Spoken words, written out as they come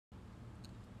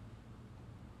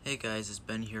Hey guys, it's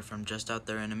Ben here from Just Out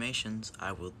There Animations.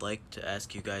 I would like to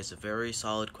ask you guys a very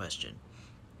solid question.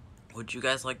 Would you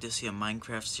guys like to see a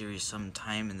Minecraft series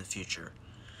sometime in the future?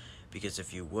 Because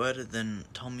if you would, then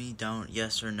tell me down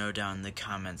yes or no down in the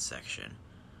comments section.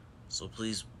 So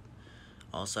please,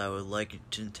 also I would like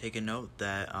to take a note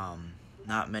that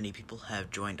not many people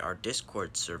have joined our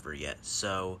Discord server yet,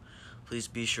 so please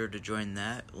be sure to join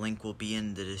that. Link will be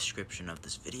in the description of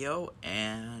this video,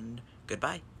 and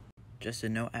goodbye. Just a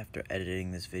note, after editing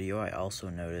this video, I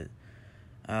also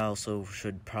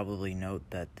should probably note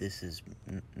that this is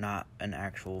not an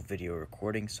actual video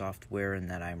recording software and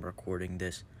that I'm recording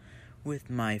this with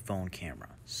my phone camera.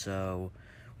 So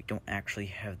we don't actually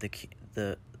have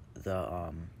the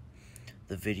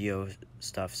video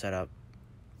stuff set up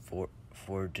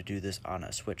for to do this on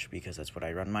a Switch, because that's what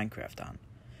I run Minecraft on.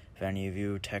 If any of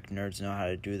you tech nerds know how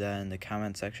to do that in the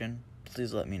comment section,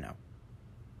 please let me know.